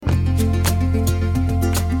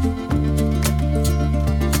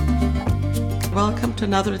to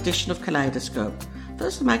another edition of KaleidHERscope.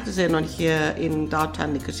 First magazine on here in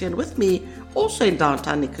downtown Nicosia, and with me, also in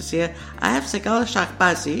downtown Nicosia, I have Seagull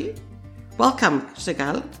Shahbazi. Welcome,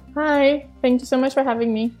 Seagull. Hi, thank you so much for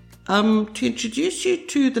having me. To introduce you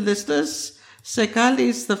to the listeners, Seagull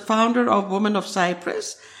is the founder of Women of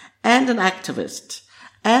Cyprus and an activist.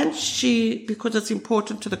 And she, because it's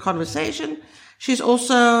important to the conversation, she's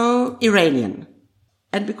also Iranian.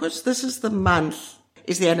 And because this is the month,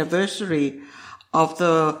 is the anniversary of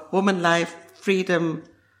the Woman Life Freedom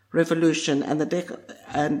Revolution and the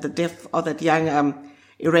death of that young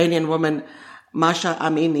Iranian woman, Mahsa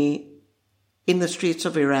Amini, in the streets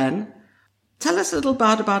of Iran. Tell us a little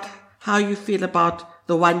bit about how you feel about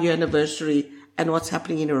the 1 year anniversary and what's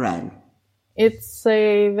happening in Iran. It's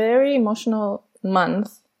a very emotional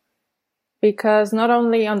month because not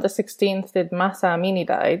only on the 16th did Mahsa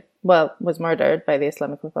Amini was murdered by the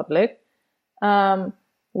Islamic Republic.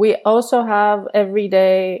 We also have every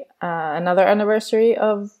day another anniversary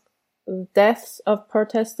of deaths of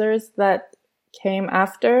protesters that came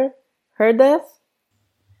after her death.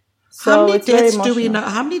 So how many deaths do we know?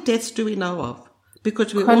 How many deaths do we know of?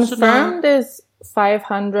 Because we confirmed is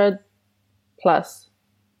 500 plus.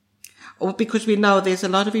 Or because we know there's a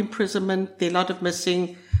lot of imprisonment, there are a lot of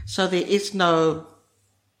missing, so there is no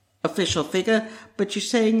official figure. But you're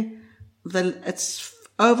saying it's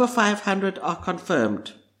over 500 are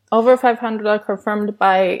confirmed. Over 500 are confirmed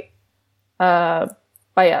by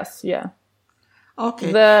us, yeah.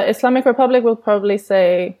 Okay. The Islamic Republic will probably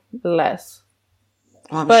say less.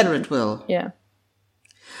 I'm sure it will. Yeah.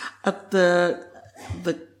 The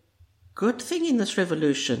good thing in this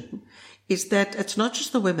revolution is that it's not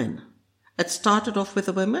just the women. It started off with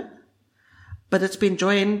the women, but it's been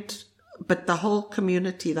joined, but the whole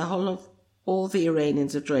community, the whole of all the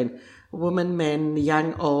Iranians have joined. Women, men,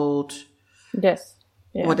 young, old. Yes.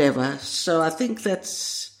 Yeah. Whatever. So I think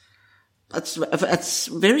it's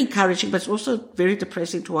very encouraging, but it's also very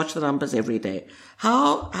depressing to watch the numbers every day.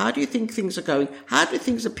 How do you think things are going? How do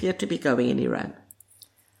things appear to be going in Iran?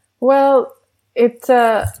 Well, it's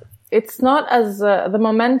not as the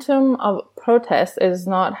momentum of protest is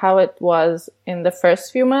not how it was in the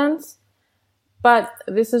first few months. But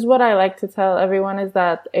this is what I like to tell everyone is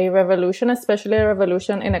that a revolution, especially a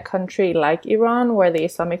revolution in a country like Iran, where the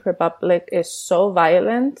Islamic Republic is so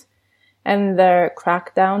violent and their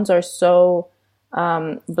crackdowns are so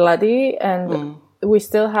bloody, and we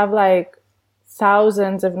still have like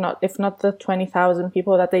thousands, if not the 20,000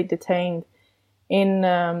 people that they detained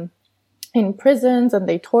in prisons, and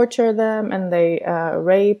they torture them and they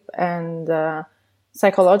rape and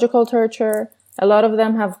psychological torture. A lot of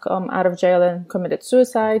them have come out of jail and committed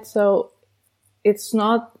suicide. So it's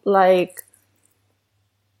not like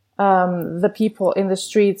the people in the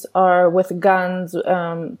streets are with guns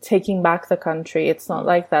taking back the country. It's not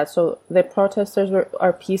like that. So the protesters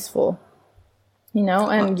are peaceful,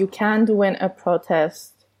 and you can't win a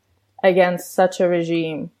protest against such a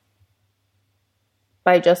regime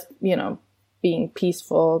by just, being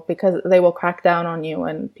peaceful, because they will crack down on you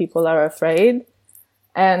and people are afraid.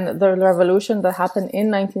 And the revolution that happened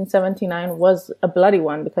in 1979 was a bloody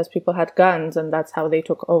one because people had guns and that's how they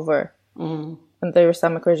took over. And the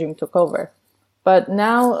Islamic regime took over. But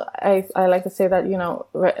now I like to say that,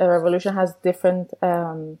 a revolution has different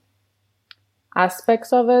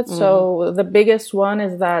aspects of it. So the biggest one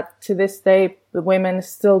is that to this day, the women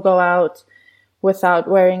still go out without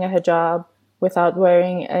wearing a hijab, without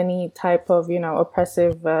wearing any type of,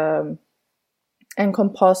 oppressive and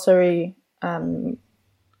compulsory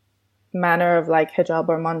manner of like hijab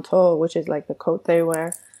or manto, which is like the coat they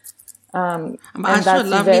wear. I saw a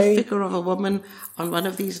lovely figure of a woman on one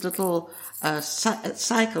of these little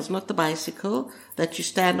cycles, not the bicycle, that you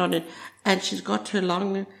stand on it, and she's got her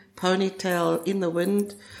long ponytail in the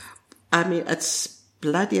wind. I mean, it's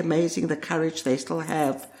bloody amazing the courage they still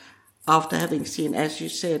have after having seen, as you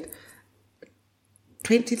said,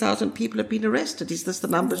 20,000 people have been arrested. Is this the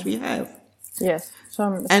numbers we have? Yes,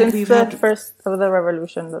 since the first of the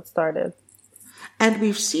revolution that started. And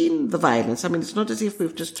we've seen the violence. I mean, it's not as if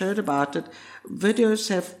we've just heard about it. Videos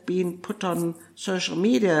have been put on social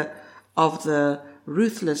media of the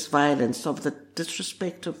ruthless violence, of the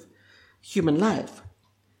disrespect of human life.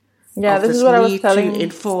 Yeah, this is what I was telling you. To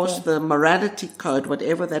enforce the morality code,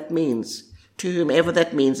 whatever that means, to whomever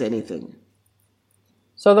that means anything.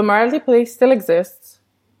 So the morality police still exists,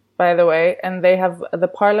 by the way, and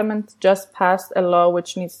the parliament just passed a law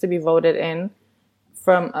which needs to be voted in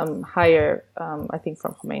from higher, I think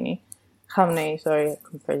from Khamenei, sorry,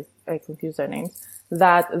 I confused their names,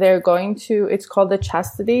 that they're going to, it's called the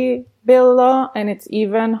chastity bill law, and it's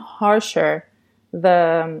even harsher,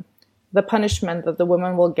 the the punishment that the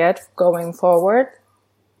women will get going forward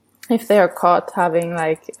if they are caught having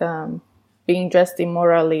being dressed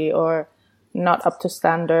immorally or not up to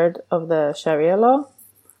standard of the Sharia law.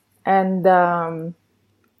 And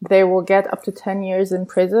they will get up to 10 years in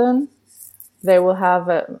prison. They will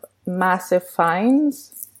have massive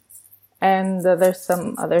fines. And there's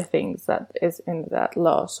some other things that is in that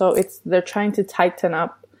law. So they're trying to tighten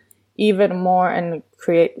up even more and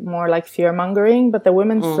create more like fear mongering. But the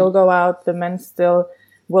women still go out. The men still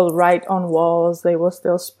will write on walls. They will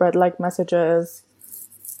still spread like messages.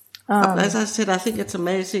 As I said, I think it's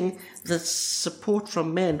amazing the support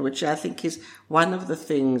from men, which I think is one of the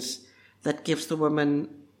things that gives the women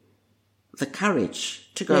the courage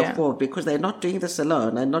to go forward, because they're not doing this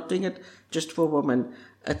alone. They're not doing it just for women.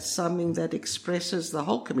 It's something that expresses the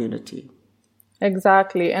whole community.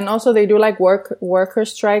 Exactly. And also they do like worker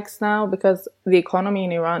strikes now, because the economy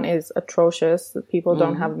in Iran is atrocious. People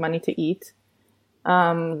don't have money to eat.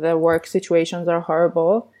 The work situations are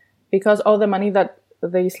horrible, because all the money that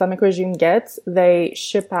the Islamic regime gets, they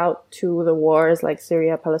ship out to the wars like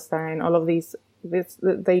Syria, Palestine, all of these.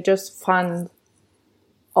 They just fund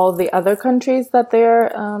all the other countries that they're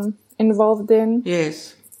involved in.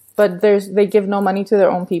 Yes. But they give no money to their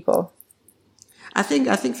own people. I think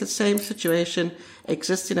the same situation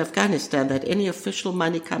exists in Afghanistan, that any official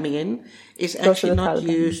money coming in is actually not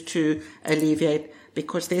used to alleviate,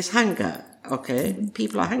 because there's hunger, okay?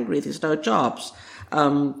 People are hungry, there's no jobs.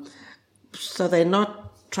 So they're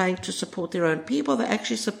not trying to support their own people, they're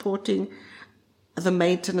actually supporting the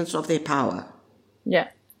maintenance of their power. Yeah.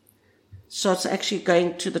 So it's actually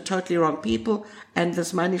going to the totally wrong people, and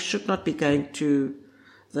this money should not be going to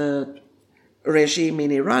the regime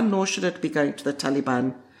in Iran, nor should it be going to the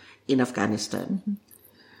Taliban in Afghanistan.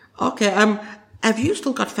 Okay, have you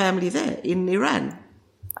still got family there in Iran?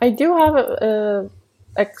 I do have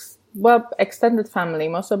extended family.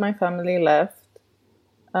 Most of my family left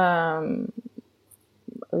a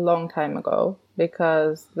long time ago,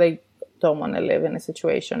 because they don't want to live in a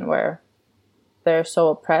situation where they're so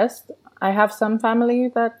oppressed. I have some family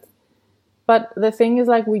but the thing is,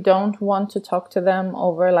 like, we don't want to talk to them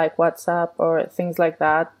over like WhatsApp or things like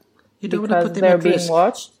that, you don't want to put them they're at being risk.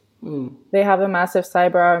 watched. They have a massive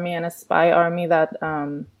cyber army and a spy army that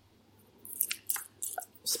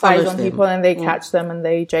spies on people, and they catch them and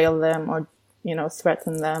they jail them or,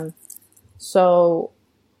 threaten them. So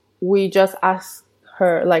we just ask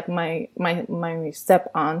her, like my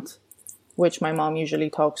step aunt, which my mom usually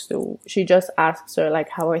talks to, she just asks her, like,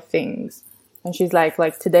 how are things? And she's like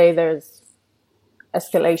today there's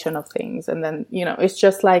escalation of things, and then it's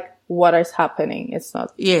just like what is happening. It's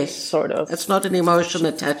not it's not an emotion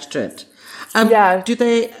attached to it. Do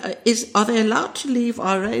they are they allowed to leave?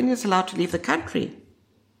 Are Iranians allowed to leave the country?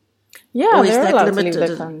 Yeah, they're allowed to leave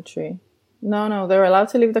the country. No, they're allowed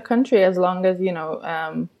to leave the country as long as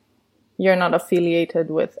you're not affiliated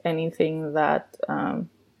with anything that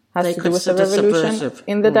has to do with the revolution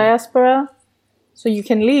in the diaspora. So you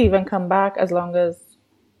can leave and come back as long as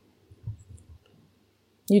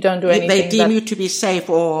you don't do anything. They deem you to be safe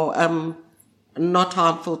or not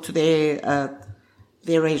harmful to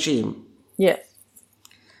their regime. Yes.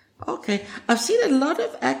 Okay. I've seen a lot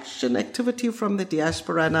of activity from the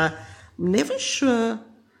diaspora, and I'm never sure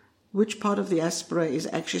which part of the diaspora is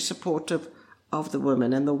actually supportive of the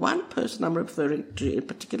women. And the one person I'm referring to in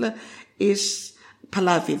particular is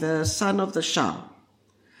Pahlavi, the son of the Shah.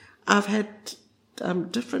 I've had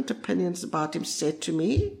different opinions about him said to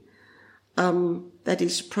me, that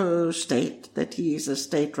he's pro-state, that he is a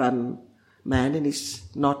state-run man and he's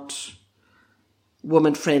not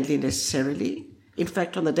woman-friendly necessarily. In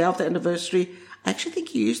fact, on the day of the anniversary, I actually think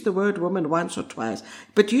he used the word woman once or twice.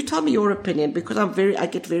 But you tell me your opinion, because I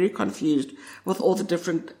get very confused with all the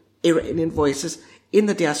different Iranian voices in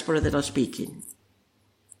the diaspora that are speaking.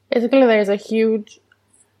 Basically, there's a huge...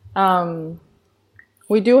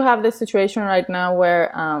 we do have this situation right now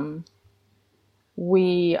where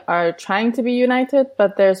we are trying to be united,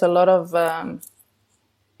 but there's a lot of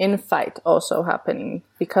infight also happening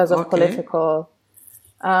because of political...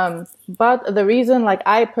 but the reason, like,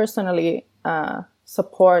 I personally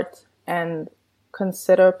support and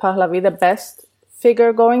consider Pahlavi the best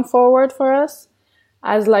figure going forward for us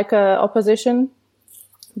as like a opposition,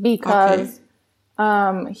 because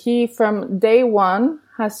he from day one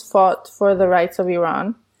has fought for the rights of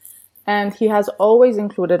Iran, and he has always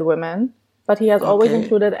included women, but he has always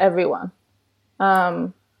included everyone.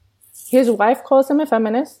 His wife calls him a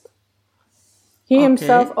feminist. He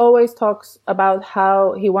himself always talks about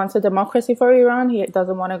how he wants a democracy for Iran. He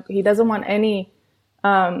doesn't want any,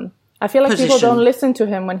 I feel like people don't listen to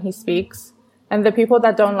him when he speaks. And the people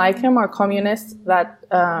that don't like him are communists that,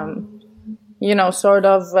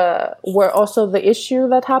 were also the issue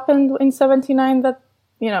that happened in 79 that,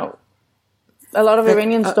 a lot of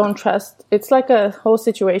Iranians don't trust. It's like a whole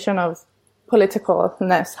situation of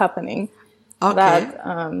politicalness happening. Okay.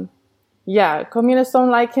 That, communists don't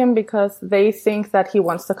like him because they think that he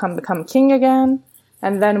wants to become king again.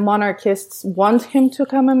 And then monarchists want him to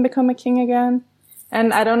come and become a king again.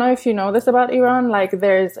 And I don't know if you know this about Iran, like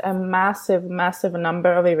there's a massive, massive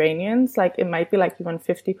number of Iranians, like it might be like even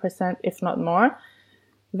 50%, if not more,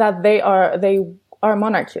 that they are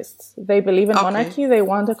monarchists. They believe in monarchy. They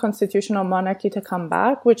want a constitutional monarchy to come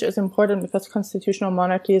back, which is important because constitutional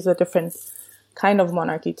monarchy is a different kind of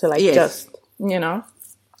monarchy to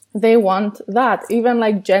they want that. Even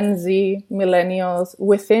like Gen Z, millennials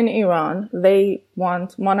within Iran, they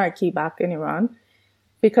want monarchy back in Iran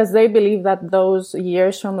because they believe that those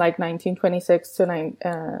years from like 1926 to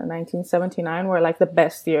 1979 were like the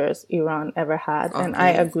best years Iran ever had. Okay. And I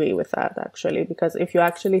agree with that actually, because if you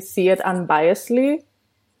actually see it unbiasedly,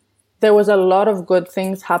 there was a lot of good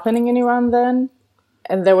things happening in Iran then.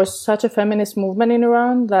 And there was such a feminist movement in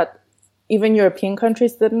Iran that even European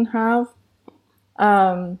countries didn't have.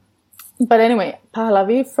 But anyway,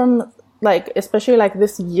 Pahlavi from like, especially like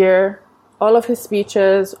this year, all of his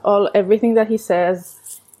speeches, everything that he says,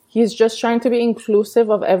 he's just trying to be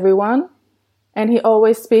inclusive of everyone. And he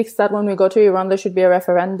always speaks that when we go to Iran, there should be a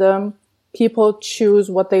referendum. People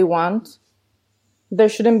choose what they want. There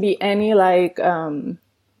shouldn't be any like,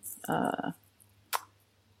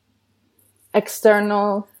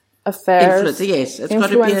 external affairs. Yes, it's got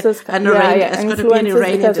to be an Iranian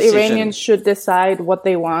because decision. Iranians should decide what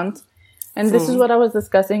they want. And this is what I was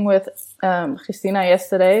discussing with Christina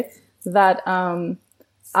yesterday, that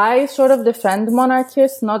I sort of defend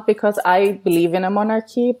monarchists, not because I believe in a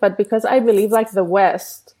monarchy, but because I believe like the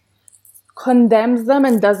West condemns them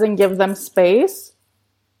and doesn't give them space.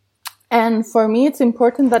 And for me, it's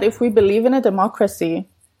important that if we believe in a democracy,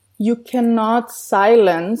 you cannot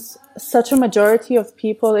silence such a majority of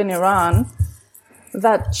people in Iran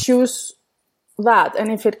that choose that.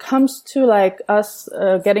 And if it comes to like us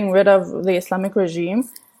getting rid of the Islamic regime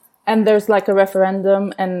and there's like a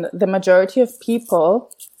referendum and the majority of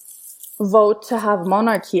people vote to have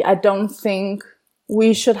monarchy, I don't think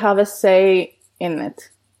we should have a say in it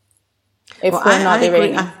if we're not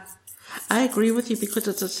Iranian. I agree with you because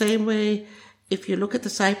it's the same way if you look at the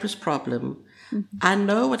Cyprus problem. Mm-hmm. I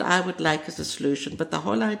know what I would like as a solution, but the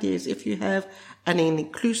whole idea is if you have an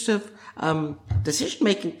inclusive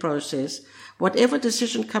decision-making process, whatever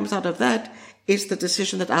decision comes out of that is the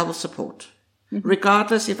decision that I will support, mm-hmm.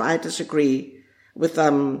 regardless if I disagree with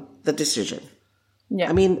the decision. Yeah.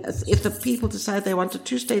 I mean, if the people decide they want a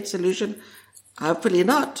two-state solution, hopefully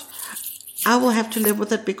not, I will have to live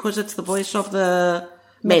with it because it's the voice of the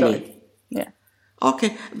many. Yeah.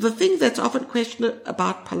 Okay. The thing that's often questioned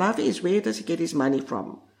about Pahlavi is where does he get his money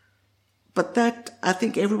from? But that, I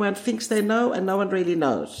think everyone thinks they know and no one really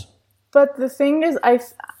knows. But the thing is,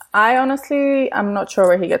 I honestly, I'm not sure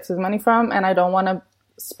where he gets his money from, and I don't want to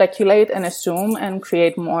speculate and assume and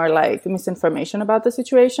create more like misinformation about the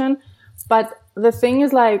situation. But the thing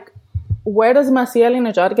is like, where does Masih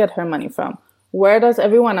Alinejad get her money from? Where does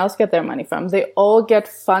everyone else get their money from? They all get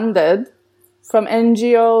funded from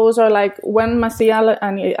NGOs, or like when Masih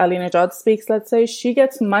Alinejad speaks, let's say, she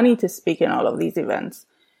gets money to speak in all of these events.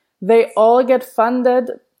 They all get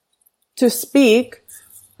funded to speak,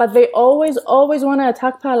 but they always want to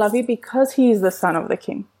attack Pahlavi because he's the son of the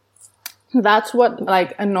king. That's what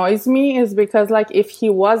like annoys me, is because like if he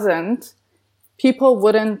wasn't, people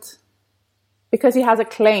wouldn't, because he has a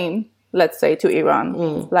claim, let's say, to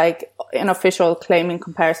Iran, like an official claim in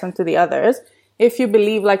comparison to the others. If you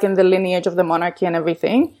believe like in the lineage of the monarchy and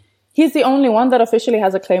everything, he's the only one that officially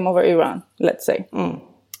has a claim over Iran, let's say,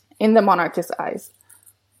 in the monarchist's eyes.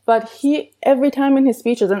 But he, every time in his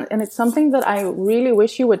speeches, and it's something that I really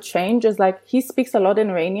wish he would change, is like he speaks a lot in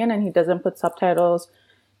Iranian and he doesn't put subtitles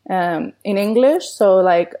in English. So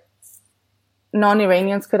like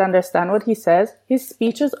non-Iranians could understand what he says. His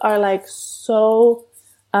speeches are like so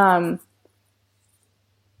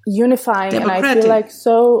unifying, democratic. And I feel like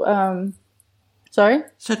so... Sorry?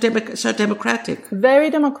 So democratic. Very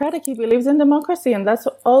democratic. He believes in democracy, and that's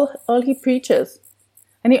all he preaches.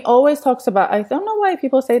 And he always talks about, I don't know why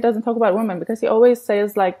people say he doesn't talk about women, because he always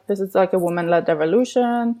says like, this is like a woman-led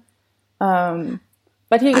revolution.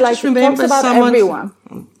 But he talks about everyone.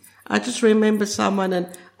 I just remember someone, and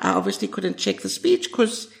I obviously couldn't check the speech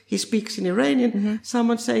because he speaks in Iranian,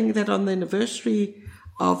 someone saying that on the anniversary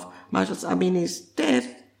of Mahsa Amini's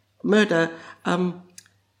murder,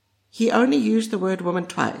 he only used the word woman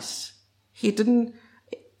twice. he didn't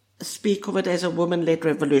speak of it as a woman-led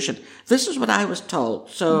revolution. This is what I was told.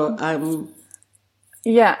 So,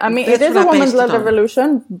 yeah, I mean, it is a woman's-led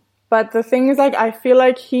revolution, but the thing is, like, I feel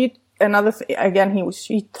like again,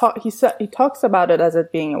 he talks about it as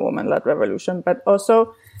it being a woman-led revolution, but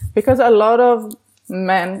also because a lot of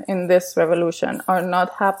men in this revolution are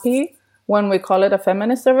not happy when we call it a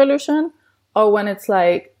feminist revolution, or when it's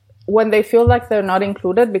like, when they feel like they're not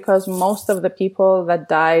included, because most of the people that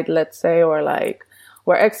died, let's say, or like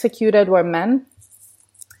were executed were men.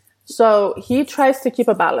 So he tries to keep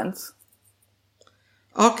a balance.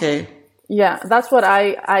 Okay. Yeah, that's what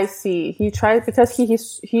I see. He tries, because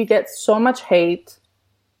he gets so much hate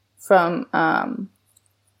from,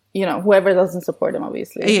 whoever doesn't support him,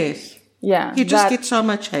 obviously. Yes. Yeah. He just gets so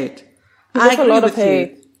much hate. I agree a lot of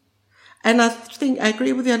hate. You. And I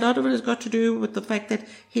agree with you. A lot of it has got to do with the fact that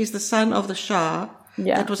he's the son of the Shah.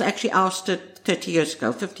 Yeah. That was actually ousted 30 years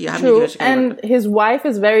ago, 50, how many years ago? And his wife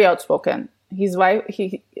is very outspoken. His wife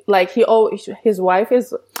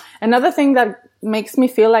is another thing that makes me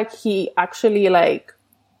feel like he actually, like,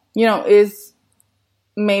 is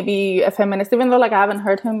maybe a feminist, even though, like, I haven't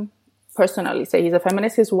heard him personally say he's a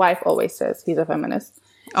feminist. His wife always says he's a feminist.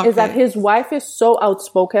 Okay. Is that his wife is so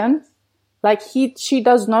outspoken. Like, she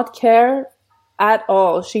does not care at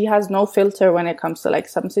all. She has no filter when it comes to, like,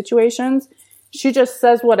 some situations. She just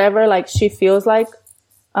says whatever, like, she feels like,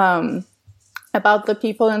 about the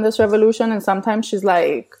people in this revolution. And sometimes she's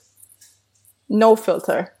like, no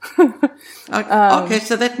filter. Okay,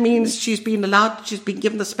 so that means she's been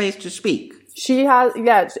given the space to speak. She has,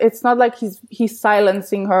 yeah, it's not like he's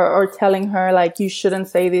silencing her or telling her, like, you shouldn't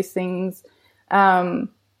say these things.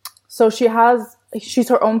 So she's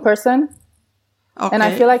her own person. Okay. And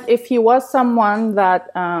I feel like if he was someone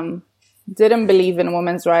that didn't believe in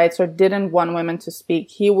women's rights or didn't want women to speak,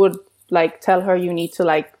 he would, like, tell her, you need to,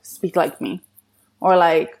 like, speak like me, or,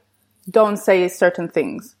 like, don't say certain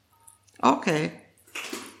things. Okay.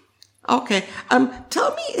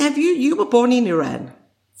 Tell me, you were born in Iran?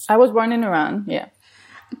 I was born in Iran, yeah.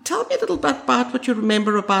 Tell me a little bit about what you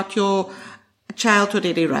remember about your childhood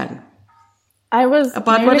in Iran. I was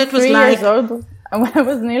nearly 3 years old. I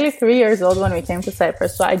was nearly 3 years old when we came to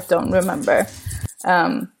Cyprus, so I don't remember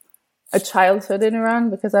a childhood in Iran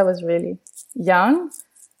because I was really young.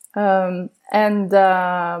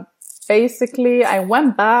 Basically, I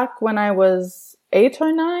went back when I was 8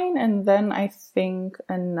 or 9, and then I think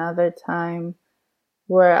another time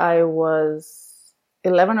where I was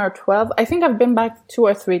 11 or 12. I think I've been back 2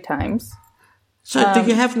 or 3 times. So do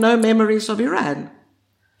you have no memories of Iran?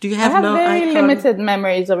 Do you have I have very limited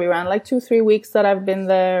memories of Iran, like 2-3 weeks that I've been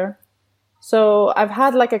there. So I've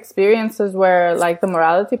had, like, experiences where, like, the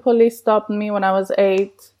morality police stopped me when I was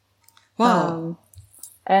 8. Wow.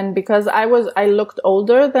 And because I looked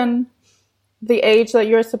older than the age that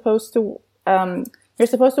you're supposed to wear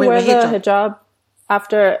the hijab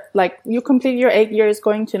after, like, you complete your 8 years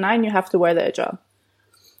going to 9, you have to wear the hijab.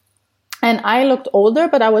 And I looked older,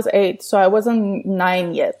 but I was 8, so I wasn't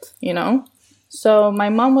 9 yet, So my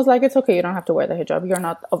mom was like, it's okay, you don't have to wear the hijab. You're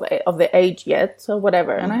not of the age yet, so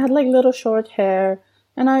whatever. And I had, like, little short hair,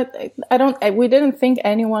 and we didn't think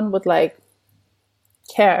anyone would, like,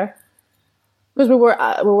 care. Because we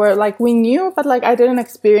were like, we knew, but, like, I didn't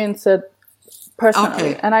experience it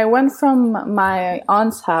personally. Okay. And I went from my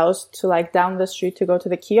aunt's house to, like, down the street to go to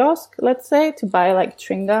the kiosk, let's say, to buy, like,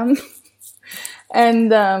 chewing gum.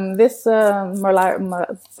 And this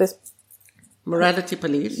morality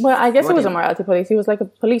police. Well, I guess it was a morality police. He was like a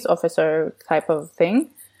police officer type of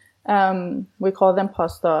thing. We call them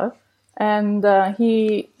pastor. And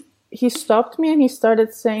he stopped me and he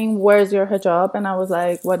started saying, "Where's your hijab?" And I was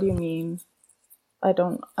like, "What do you mean?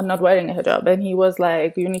 I'm not wearing a hijab." And he was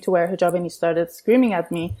like, "You need to wear a hijab." And he started screaming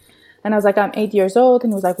at me. And I was like, "I'm 8 years old."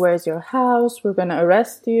 And he was like, "Where's your house? We're going to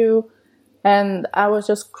arrest you." And I was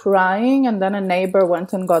just crying. And then a neighbor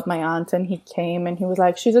went and got my aunt, and he came and he was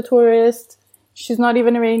like, "She's a tourist. She's not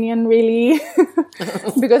even Iranian, really."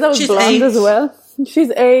 Because I was blonde as well. She's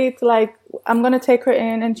 8. Like, I'm going to take her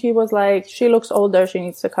in. And she was like, she looks older. She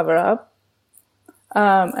needs to cover up.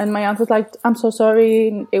 And my aunt was like, "I'm so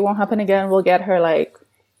sorry. It won't happen again. We'll get her, like,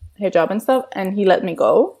 hijab and stuff." And he let me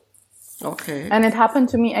go. Okay. And it happened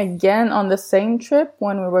to me again on the same trip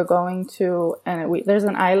when we were going to, there's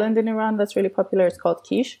an island in Iran that's really popular. It's called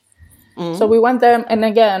Kish. Mm-hmm. So we went there, and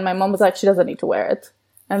again, my mom was like, "She doesn't need to wear it."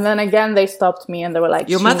 And then again, they stopped me and they were like,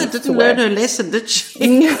 "Your mother didn't learn her lesson, did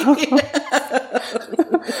she?" No.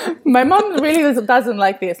 My mom really doesn't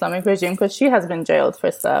like the Islamic regime because she has been jailed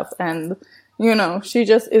for stuff, and she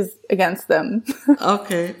just is against them.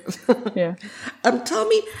 Okay. Yeah. Tell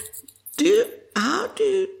me, how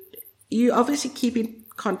do you obviously keep in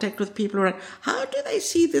contact with people around. How do they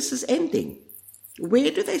see this as ending?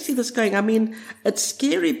 Where do they see this going? I mean, it's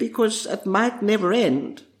scary because it might never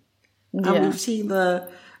end. Yeah. And we've seen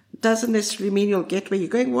doesn't necessarily mean you'll get where you're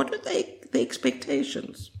going. What are the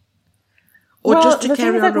expectations? Or just to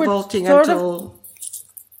carry on revolting until...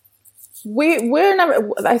 We're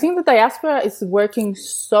never... I think the diaspora is working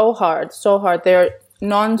so hard. They're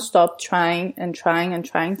non-stop trying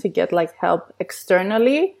to get like help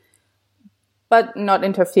externally, but not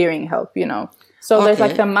interfering help, you know. So there's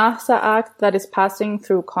like the MASA Act that is passing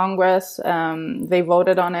through Congress. They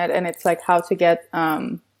voted on it, and it's like how to get...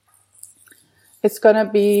 it's going to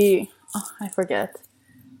be... I forget.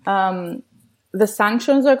 The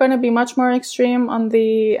sanctions are going to be much more extreme on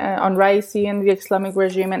the on Raisi and the Islamic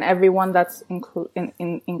regime and everyone that's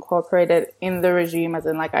incorporated in the regime, as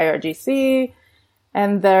in like IRGC.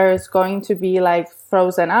 And there's going to be like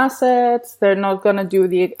frozen assets. They're not going to do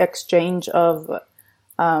the exchange of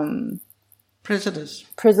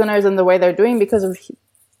prisoners in the way they're doing because of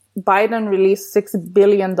Biden released $6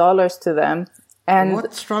 billion to them, and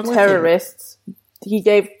what's wrong terrorists. He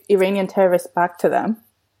gave Iranian terrorists back to them.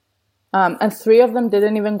 And 3 of them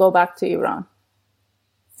didn't even go back to Iran.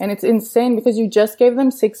 And it's insane because you just gave them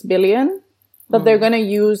 $6 billion that they're going to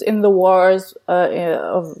use in the wars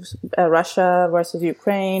of Russia versus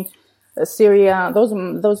Ukraine, Syria.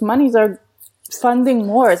 Those monies are funding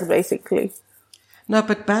wars, basically. No,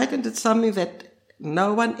 but Biden did something that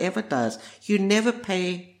no one ever does. You never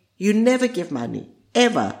pay. You never give money.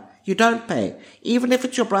 Ever. You don't pay. Even if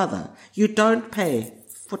it's your brother. You don't pay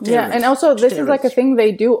for terrorists. Yeah, and also this is like a thing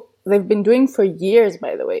they do. They've been doing for years,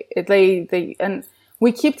 by the way. And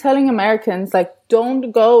we keep telling Americans, like,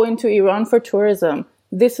 don't go into Iran for tourism.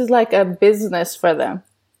 This is like a business for them.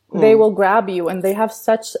 They will grab you, and they have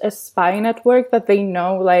such a spy network that they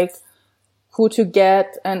know, like, who to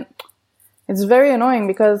get. And it's very annoying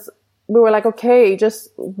because we were like, okay,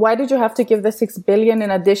 why did you have to give the $6 billion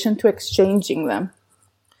in addition to exchanging them?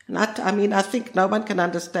 I think no one can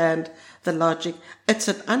understand the logic. It's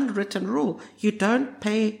an unwritten rule. You don't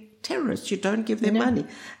pay terrorists. You don't give them money.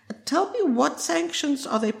 Tell me, what sanctions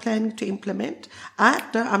are they planning to implement?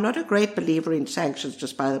 I'm not a great believer in sanctions,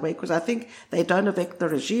 just by the way, because I think they don't affect the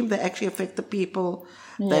regime. They actually affect the people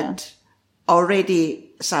that are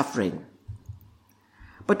already suffering.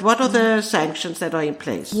 But what are the sanctions that are in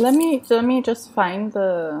place? Let me just find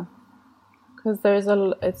because there's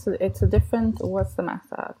it's a different, what's the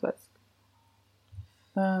math at?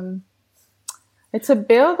 It's a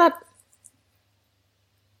bill that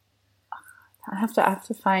I have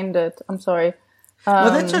to find it. I'm sorry.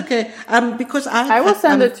 No, that's okay. Because I will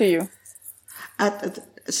send it to you.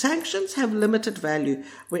 Sanctions have limited value.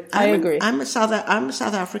 I agree. I'm a South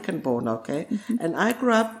African born, okay, and I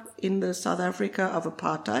grew up in the South Africa of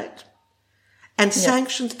apartheid, and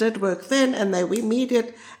sanctions did work then, and they were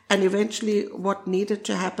immediate, and eventually what needed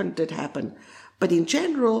to happen did happen. But in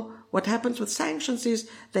general, what happens with sanctions is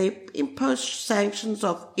they impose sanctions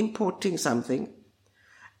of importing something,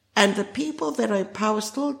 and the people that are in power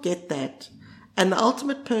still get that. And the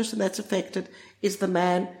ultimate person that's affected is the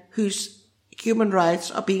man whose human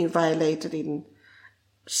rights are being violated in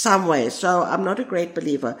some way. So I'm not a great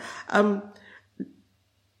believer.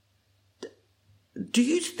 Do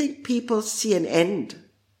you think people see an end?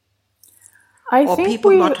 I think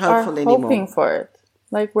people we not hopeful are anymore? Hoping for it.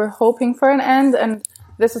 Like, we're hoping for an end. And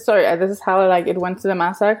this is how like it went to the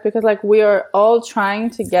Mass Act, because like we are all trying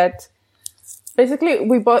to get... Basically,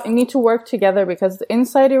 we both need to work together, because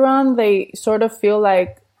inside Iran, they sort of feel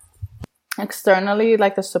like externally,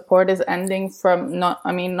 like the support is ending from not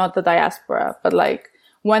the diaspora, but like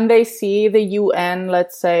when they see the UN,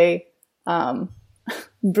 let's say,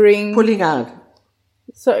 pulling out.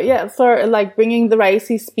 So yeah, for like bringing the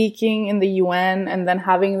Raisi speaking in the UN and then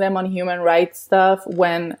having them on human rights stuff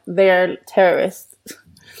when they're terrorists.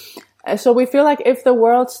 So we feel like if the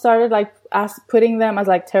world started like putting them as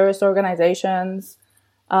like terrorist organizations,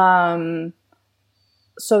 so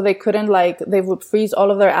they couldn't they would freeze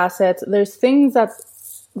all of their assets. There's things that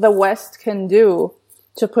the West can do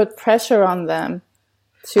to put pressure on them.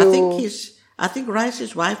 I think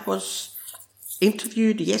Raisi's wife was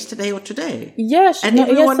interviewed yesterday or today. Yes, and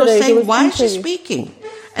everyone was saying, "Why is she speaking?"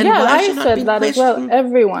 And why I said that as well.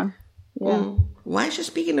 Everyone. Yeah. Why is she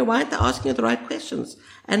speaking? And why aren't they asking her the right questions?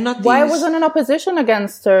 And not why wasn't an opposition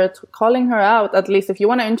against her, calling her out? At least, if you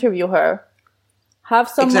want to interview her, have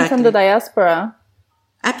someone from the diaspora.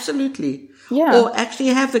 Absolutely. Yeah. Or actually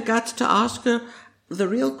have the guts to ask her the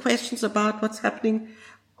real questions about what's happening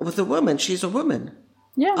with the woman. She's a woman.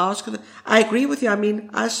 Yeah. I agree with you. I mean,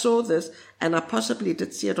 I saw this, and I possibly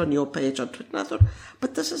did see it on your page on Twitter, and I thought,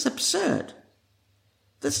 but this is absurd.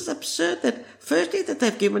 This is absurd that, firstly, that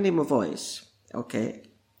they've given him a voice, okay?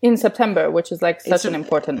 In September, which is like such an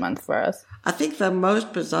important month for us. I think the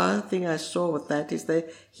most bizarre thing I saw with that is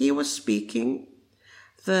that he was speaking,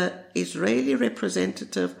 the Israeli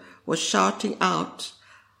representative was shouting out,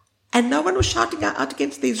 and no one was shouting out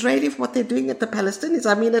against the Israelis for what they're doing at the Palestinians.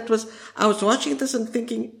 I mean, I was watching this and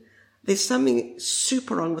thinking, there's something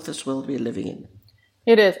super wrong with this world we're living in.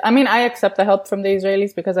 It is. I mean, I accept the help from the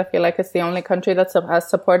Israelis because I feel like it's the only country that has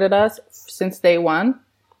supported us since day one.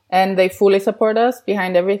 And they fully support us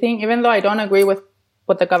behind everything. Even though I don't agree with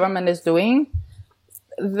what the government is doing,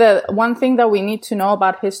 the one thing that we need to know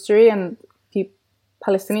about history, and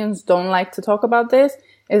Palestinians don't like to talk about this,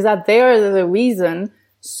 is that they are the reason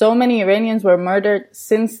so many Iranians were murdered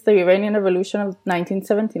since the Iranian Revolution of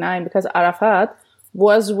 1979, because Arafat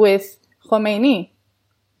was with Khomeini.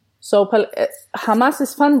 So Hamas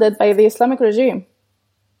is funded by the Islamic regime.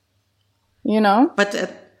 You know?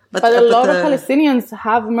 But a lot of Palestinians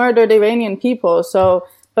have murdered Iranian people. So,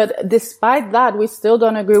 but despite that, we still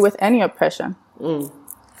don't agree with any oppression.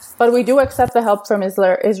 But we do accept the help from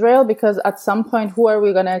Israel, because at some point, who are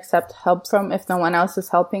we going to accept help from if no one else is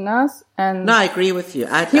helping us? And no, I agree with you.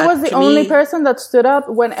 He was the only person that stood up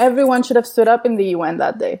when everyone should have stood up in the UN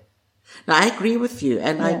that day. No, I agree with you.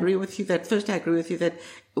 And I agree with you that, first, I agree with you that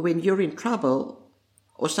when you're in trouble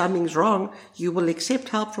or something's wrong, you will accept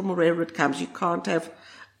help from wherever it comes. You can't have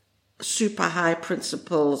super high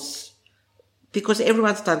principles because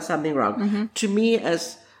everyone's done something wrong. To me,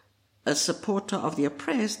 as a supporter of the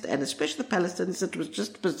oppressed, and especially the Palestinians, it was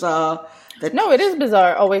just bizarre that... No, it is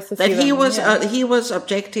bizarre always to see that he was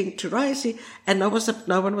objecting to Raisi, and no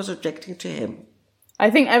one was objecting to him. I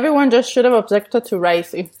think everyone just should have objected to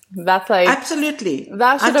Raisi. That's like... Absolutely.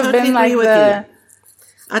 That should have been like the...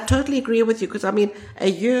 I totally agree with you, because, I mean, a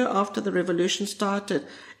year after the revolution started,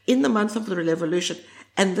 in the month of the revolution,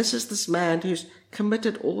 and this is this man who's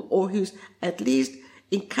committed or who's at least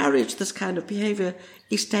encouraged this kind of behavior,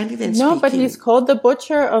 is standing there and speaking. No, but he's called the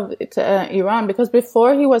butcher of Iran, because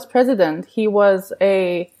before he was president, he was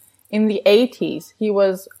in the 80s, he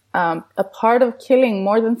was a part of killing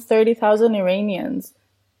more than 30,000 Iranians.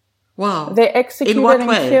 Wow. They executed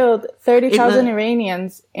and killed 30,000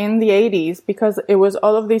 Iranians in the 80s, because it was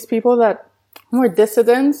all of these people that were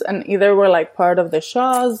dissidents and either were like part of the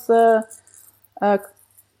Shah's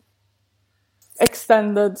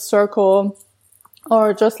extended circle,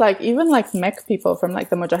 or just like even like Mek people from like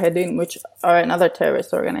the Mujahideen, which are another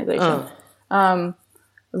terrorist organization.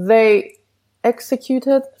 They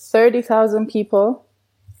executed 30,000 people.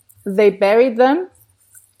 They buried them,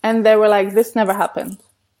 and they were like, this never happened.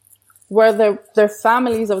 Where their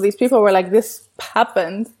families of these people were like, this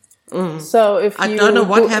happened. So I don't know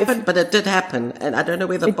what happened, but it did happen. And I don't know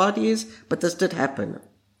where the body is, but this did happen.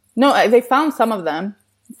 No, they found some of them,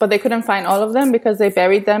 but they couldn't find all of them because they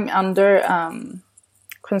buried them under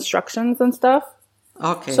constructions and stuff.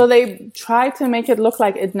 Okay. So they tried to make it look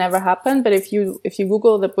like it never happened, but if you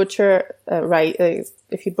Google the butcher,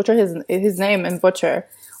 if you butcher his name and butcher,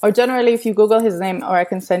 or generally if you Google his name, or I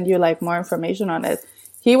can send you like more information on it,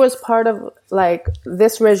 he was part of like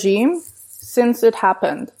this regime since it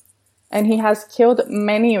happened. And he has killed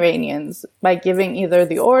many Iranians by giving either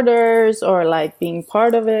the orders or like being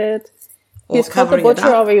part of it. He's called the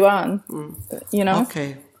butcher of Iran, you know?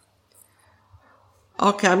 Okay.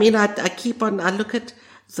 I mean, I look at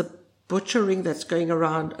the butchering that's going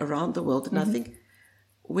around the world, and I think,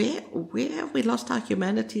 where have we lost our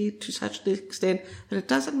humanity to such an extent that it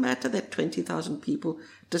doesn't matter that 20,000 people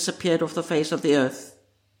disappeared off the face of the earth,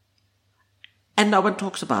 and no one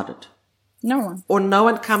talks about it? No one. Or no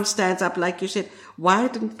one stands up, like you said. Why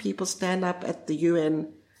didn't people stand up at the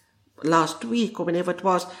UN last week or whenever it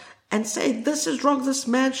was and say, this is wrong, this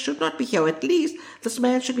man should not be here. At least this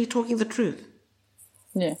man should be talking the truth.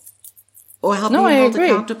 Yeah. Or help being held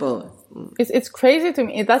accountable. It's crazy to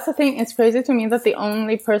me. That's the thing. It's crazy to me that the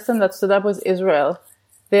only person that stood up was Israel.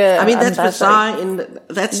 That's bizarre.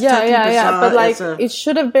 That's totally bizarre. But like, it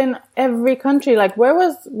should have been every country. Like, where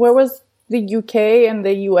was the UK and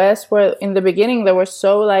the US, where in the beginning they were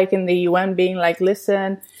so like in the UN being like,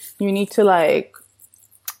 listen, you need to like,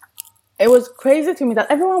 it was crazy to me that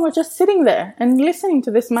everyone was just sitting there and listening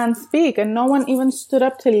to this man speak, and no one even stood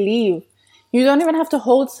up to leave. You don't even have to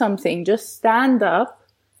hold something. Just stand up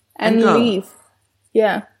and leave.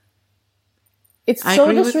 Yeah. It's so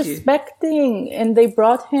disrespecting. And they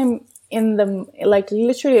brought him in like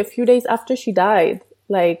literally a few days after she died,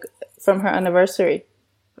 like from her anniversary.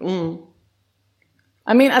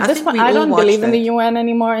 I mean, at this point, I don't believe in the UN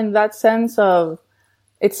anymore in that sense of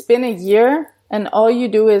it's been a year and all you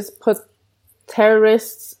do is put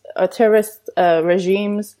terrorist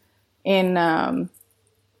regimes in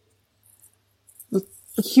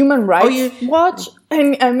human rights watch.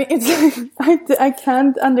 And I mean, it's like, I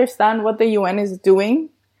can't understand what the UN is doing.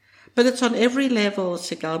 But it's on every level,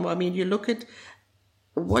 Seagull. I mean, you look at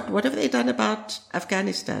what have they done about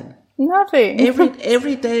Afghanistan? Nothing.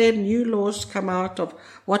 Every day new laws come out of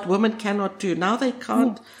what women cannot do. Now they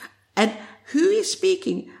can't. And who is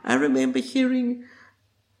speaking? I remember hearing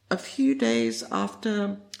a few days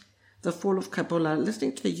after the fall of Kabul,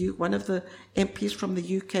 listening to one of the MPs from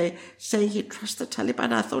the UK saying he trusts the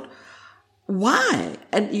Taliban. I thought, why?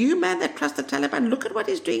 And you, man, that trust the Taliban, look at what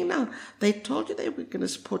he's doing now. They told you they were going to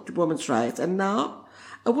support women's rights, and now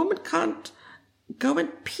a woman can't go and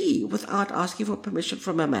pee without asking for permission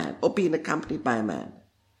from a man or being accompanied by a man.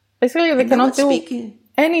 Basically, they cannot do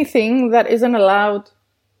anything that isn't allowed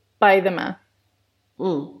by the man.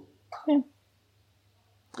 Yeah.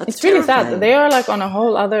 It's really sad. They are like on a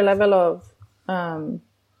whole other level of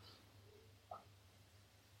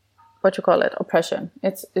oppression.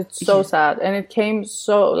 It's so sad, and it came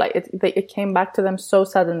it came back to them so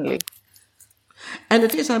suddenly. And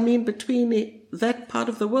it is, I mean, between that part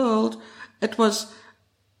of the world, it was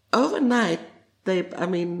overnight.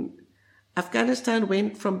 Afghanistan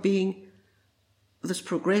went from being this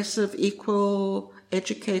progressive, equal,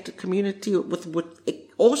 educated community with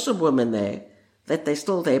awesome women there, that they're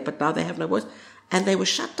still there, but now they have no voice. And they were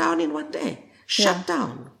shut down in one day. Shut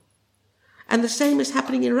down. And the same is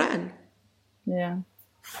happening in Iran. Yeah.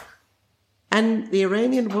 And the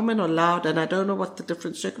Iranian women are loud, and I don't know what the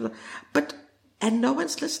different circles are, and no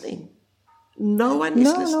one's listening. No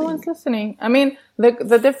one's listening. I mean,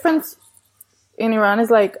 the difference in Iran is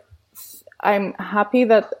like, I'm happy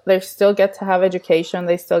that they still get to have education.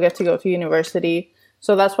 They still get to go to university.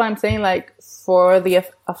 So that's why I'm saying, like, for the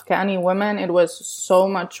Afghani women, it was so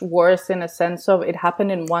much worse in a sense of it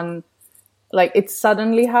happened in one, like, it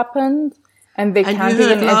suddenly happened and they can't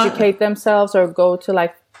even educate themselves or go to,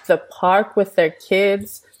 like, the park with their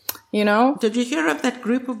kids, you know? Did you hear of that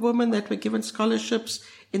group of women that were given scholarships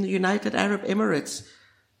in the United Arab Emirates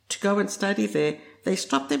to go and study there? They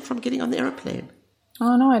stopped them from getting on the airplane.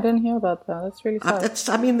 Oh, no, I didn't hear about that. That's really sad.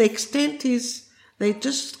 The extent is, they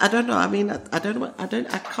just, I don't know. I mean,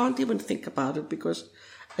 I can't even think about it because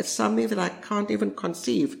it's something that I can't even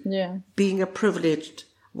conceive. Yeah. Being a privileged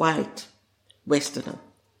white Westerner.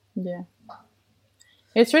 Yeah.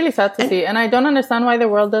 It's really sad to see. And I don't understand why the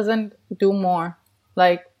world doesn't do more.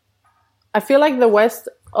 Like, I feel like the West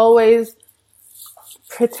always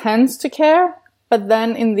pretends to care, but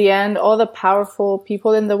then in the end, all the powerful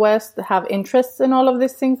people in the West have interests in all of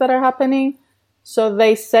these things that are happening. So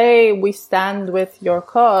they say, we stand with your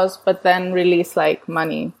cause, but then release like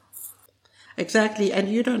money. Exactly. And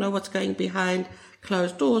you don't know what's going behind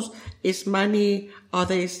closed doors. Is money,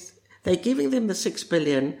 they're giving them the 6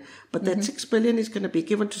 billion, but that 6 billion is going to be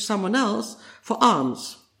given to someone else for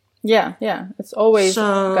arms. Yeah. It's always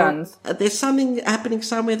guns. There's something happening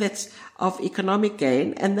somewhere that's of economic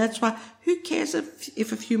gain, and that's why who cares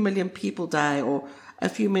if a few million people die or a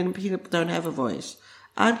few million people don't have a voice?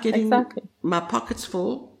 I'm getting my pockets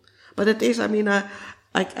full, but it is, I mean, I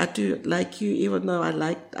do like you, even though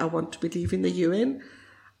I want to believe in the UN.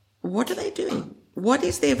 What are they doing? What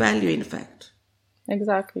is their value, in fact?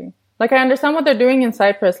 Exactly. Like, I understand what they're doing in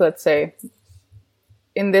Cyprus, let's say,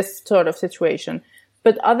 in this sort of situation.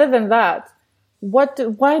 But other than that, why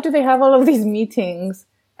do they have all of these meetings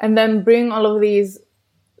and then bring all of these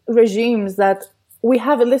regimes that we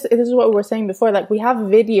have? This is what we were saying before, like we have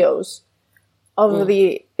videos of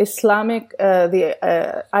the Islamic, the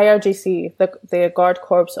IRGC, the guard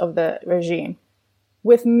corps of the regime,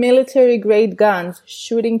 with military-grade guns,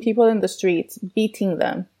 shooting people in the streets, beating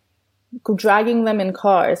them, dragging them in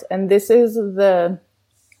cars. And this is the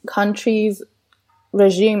country's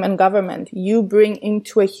regime and government you bring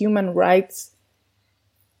into a human rights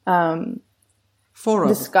forum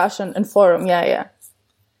discussion and forum. Yeah.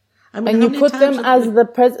 I mean, and you put them as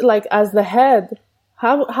the as the head.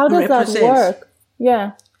 How does that work?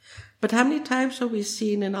 Yeah. But how many times have we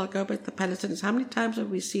seen, and I'll go back to the Palestinians, how many times have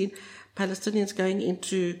we seen Palestinians going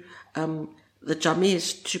into the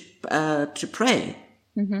jamis to pray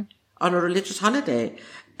on a religious holiday,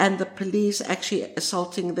 and the police actually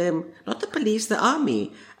assaulting them, not the police, the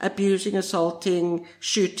army, abusing, assaulting,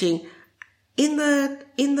 shooting in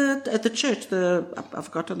the church, I've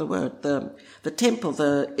forgotten the word, the temple,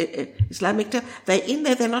 the Islamic temple. They're in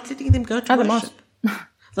there, they're not letting them go to worship.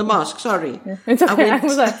 The mosque, sorry. It's okay. I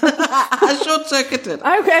was like, I short-circuited.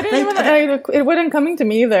 I didn't even, it wasn't coming to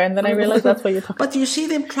me either. And then I realized that's what you're talking about. But you see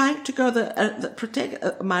them trying to go,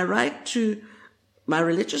 protect my right to my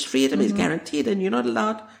religious freedom is guaranteed, and you're not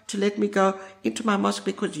allowed to let me go into my mosque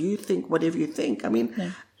because you think whatever you think. I mean,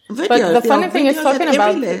 videos. But the funny thing is talking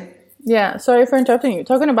about... Yeah, sorry for interrupting you.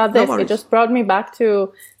 Talking about this, it just brought me back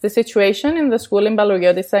to the situation in the school in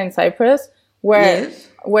Balogiotis in Cyprus, where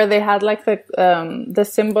they had like the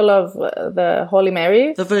symbol of the Holy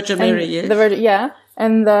Mary, the Virgin Mary, yes, the Virgin,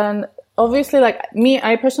 and then obviously, like me,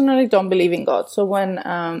 I personally don't believe in God. So when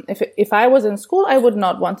if I was in school, I would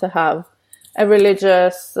not want to have a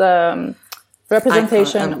religious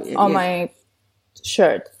representation on my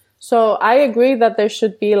shirt. So I agree that there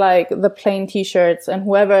should be like the plain T-shirts, and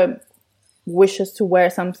whoever wishes to wear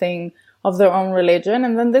something of their own religion.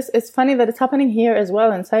 And then it's funny that it's happening here as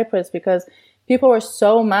well in Cyprus, because people were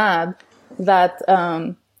so mad that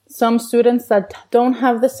some students that don't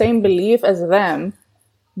have the same belief as them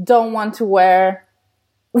don't want to wear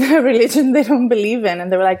the religion they don't believe in.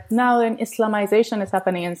 And they were like, now then Islamization is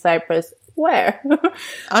happening in Cyprus. Where?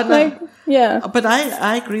 I know. But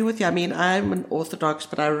I agree with you. I mean, I'm an Orthodox,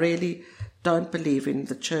 but I really don't believe in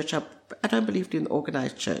the church. I don't believe in the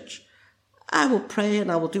organized church. I will pray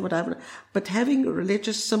and I will do whatever. But having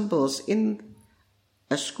religious symbols in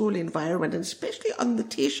a school environment, and especially on the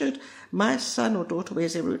T-shirt my son or daughter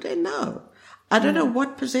wears every day, no. I don't know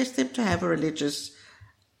what possessed them to have a religious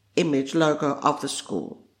image logo of the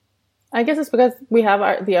school. I guess it's because we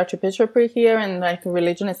have the archbishopric here, and like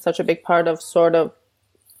religion is such a big part of sort of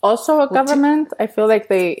also a government. I feel like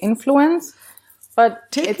they influence,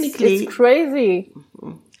 but technically it's crazy.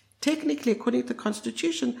 Technically, according to the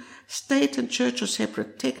Constitution, state and church are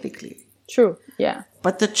separate technically. True, yeah.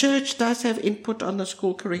 But the church does have input on the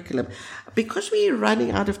school curriculum. Because we're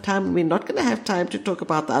running out of time, we're not going to have time to talk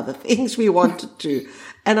about the other things we wanted to.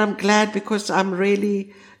 And I'm glad, because I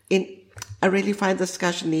really find the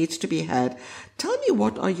discussion needs to be had. Tell me,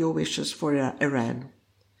 what are your wishes for Iran?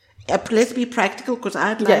 Let's be practical, because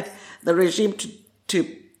I'd like the regime to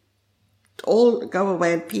all go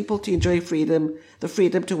away and people to enjoy freedom, the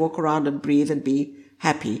freedom to walk around and breathe and be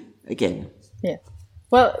happy again. Yeah.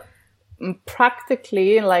 Well,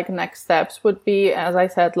 practically, like next steps would be, as I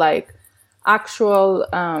said, like actual,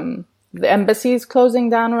 the embassies closing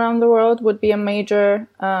down around the world would be a major,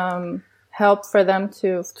 help for them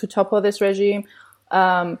to topple this regime,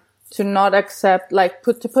 to not accept, like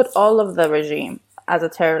to put all of the regime as a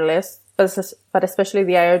terror list, but especially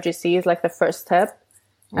the IRGC is like the first step.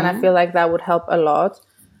 And I feel like that would help a lot.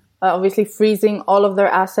 Obviously freezing all of their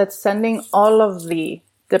assets, sending all of the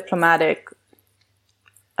diplomatic,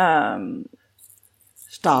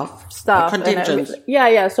 staff, contingents.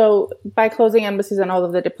 So by closing embassies and all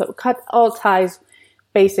of the cut all ties,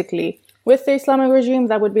 basically. With the Islamic regime,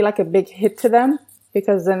 that would be like a big hit to them,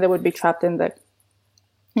 because then they would be trapped in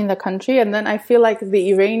the country. And then I feel like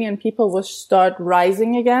the Iranian people will start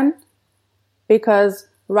rising again, because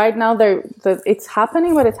right now it's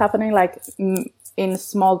happening, but it's happening like in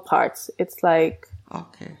small parts. It's like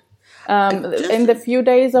in the few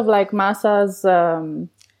days of like Masa's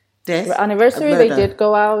anniversary, they did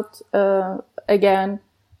go out again.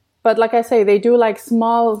 But like I say, they do like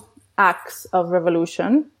small acts of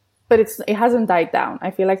revolution. But it hasn't died down.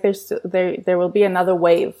 I feel like there will be another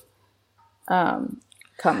wave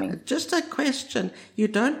coming. Just a question. You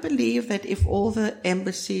don't believe that if all the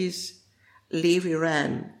embassies leave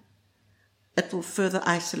Iran, it will further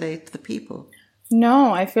isolate the people?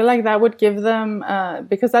 No, I feel like that would give them,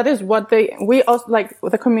 because that is what we also, like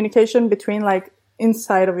the communication between like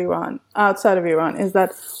inside of Iran, outside of Iran, is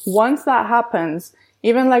that once that happens,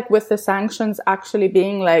 even like with the sanctions actually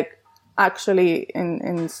being like, actually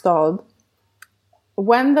installed,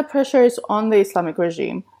 when the pressure is on the Islamic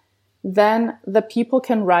regime, then the people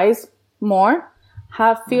can rise more,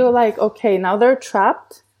 feel like, okay, now they're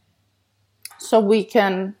trapped, so we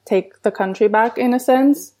can take the country back in a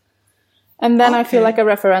sense. And then I feel like a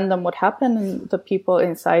referendum would happen, and the people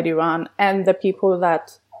inside Iran and the people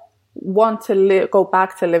that want to go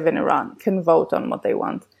back to live in Iran can vote on what they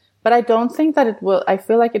want. But I don't think that it will. I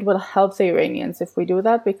feel like it will help the Iranians if we do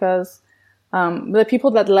that, because the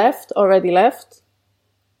people that already left,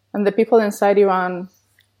 and the people inside Iran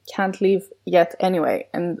can't leave yet anyway.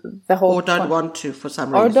 And the whole or don't want to for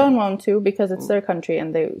some reason. Or don't want to because it's their country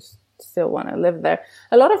and they still want to live there.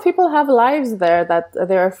 A lot of people have lives there that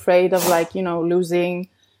they're afraid of, like, losing,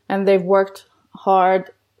 and they've worked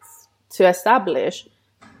hard to establish,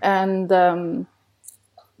 and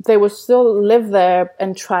they will still live there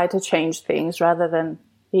and try to change things rather than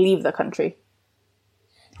leave the country.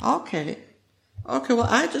 Okay. Okay, well,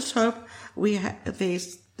 I just hope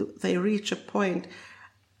they reach a point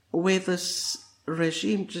where this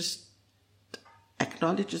regime just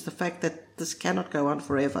acknowledges the fact that this cannot go on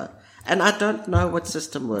forever. And I don't know what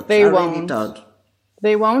system works. They I won't. really don't.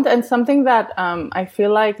 They won't. And something that I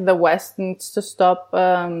feel like the West needs to stop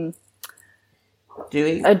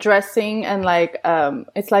addressing, and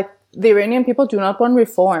it's like the Iranian people do not want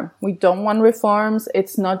reform. We don't want reforms.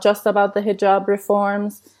 It's not just about the hijab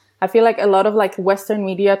reforms. I feel like a lot of Western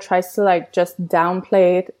media tries to just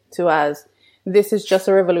downplay it to as this is just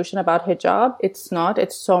a revolution about hijab. It's not.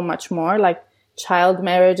 It's so much more. Child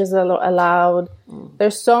marriage is allowed.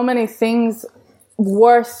 There's so many things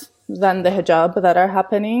worse than the hijab that are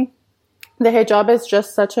happening. The hijab is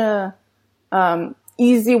just such a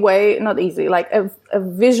easy way, not easy, a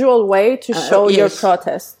visual way to show your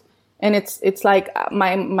protest. And it's like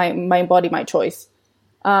my body, my choice.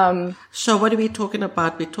 So what are we talking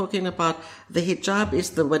about? We're talking about the hijab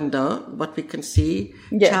is the window, what we can see.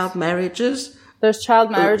 Yes. Child marriages. There's child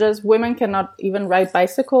marriages. Women cannot even ride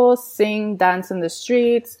bicycles, sing, dance in the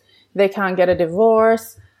streets. They can't get a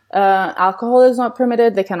divorce. Alcohol is not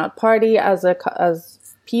permitted. They cannot party as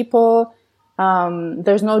people.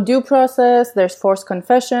 There's no due process. There's forced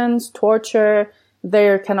confessions, torture.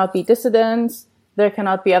 There cannot be dissidents. There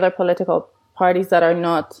cannot be other political parties that are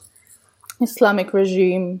not Islamic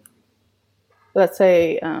regime, let's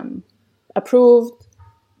say, approved.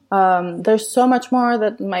 There's so much more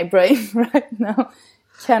that my brain right now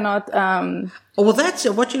cannot... Well, that's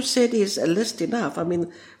what you said is a list enough. I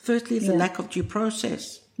mean, firstly, the lack of due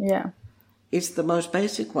process. Yeah. Is the most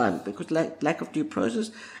basic one, because lack of due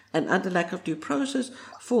process, and under lack of due process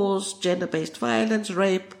falls gender-based violence,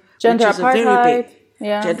 rape, gender which is apartheid. A very big...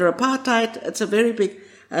 Yeah. Gender apartheid. It's a very big...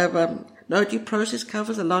 no due process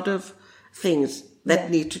covers a lot of things that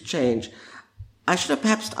need to change. I should have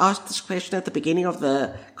perhaps asked this question at the beginning of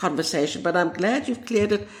the conversation, but I'm glad you've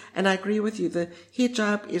cleared it, and I agree with you. The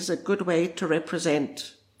hijab is a good way to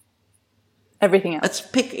represent everything else.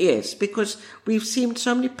 Yes, because we've seen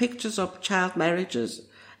so many pictures of child marriages,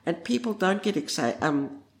 and people don't get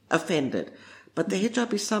offended. But the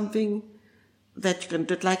hijab is something that you can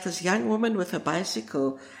do, like this young woman with her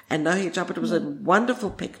bicycle and no hijab. It was a wonderful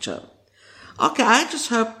picture. Okay, I just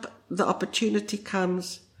hope the opportunity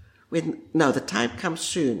comes the time comes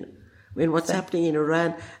soon, when what's happening in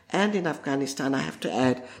Iran and in Afghanistan, I have to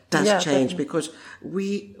add, does change, definitely. Because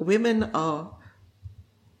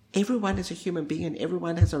everyone is a human being and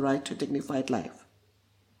everyone has a right to a dignified life.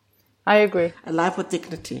 I agree. A life with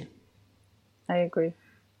dignity. I agree.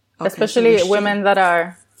 Okay, especially women that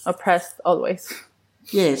are oppressed always.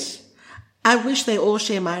 Yes. I wish they all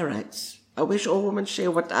share my rights. I wish all women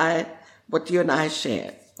share what you and I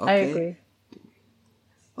share. Okay? I agree.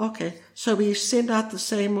 Okay. So we send out the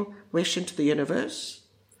same wish into the universe.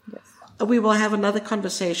 Yes. We will have another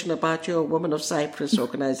conversation about your Women of Cyprus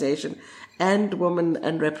organization and women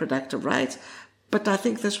and reproductive rights. But I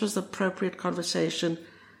think this was the appropriate conversation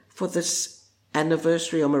for this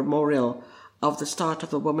anniversary or memorial of the start of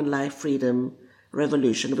the Woman Life Freedom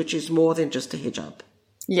Revolution, which is more than just a hijab.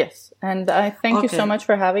 Yes. And I thank you so much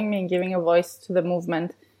for having me and giving a voice to the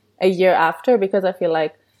movement a year after, because I feel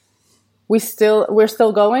like we're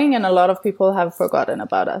still going and a lot of people have forgotten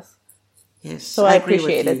about us. Yes. So I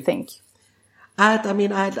appreciate it. Thank you.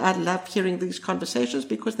 I love hearing these conversations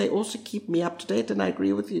because they also keep me up to date, and I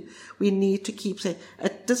agree with you. We need to keep saying,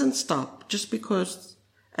 it doesn't stop. Just because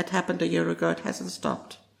it happened a year ago, it hasn't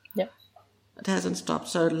stopped. Yeah. It hasn't stopped.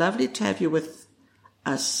 So lovely to have you with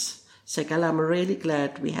us, Seagull. I'm really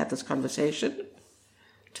glad we had this conversation.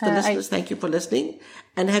 To the listeners, thank you for listening.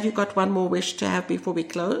 And have you got one more wish to have before we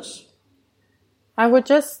close? I would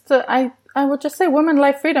just say Women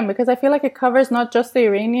Life Freedom, because I feel like it covers not just the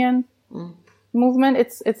Iranian movement.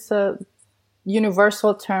 It's a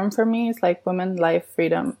universal term for me. It's like women, life,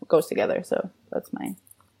 freedom goes together. So that's mine.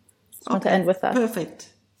 I want to end with that.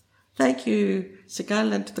 Perfect. Thank you,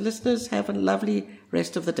 Seagull, and to the listeners, have a lovely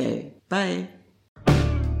rest of the day. Bye.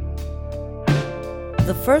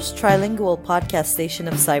 The first trilingual podcast station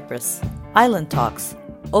of Cyprus. Island Talks.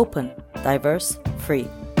 Open, diverse, free.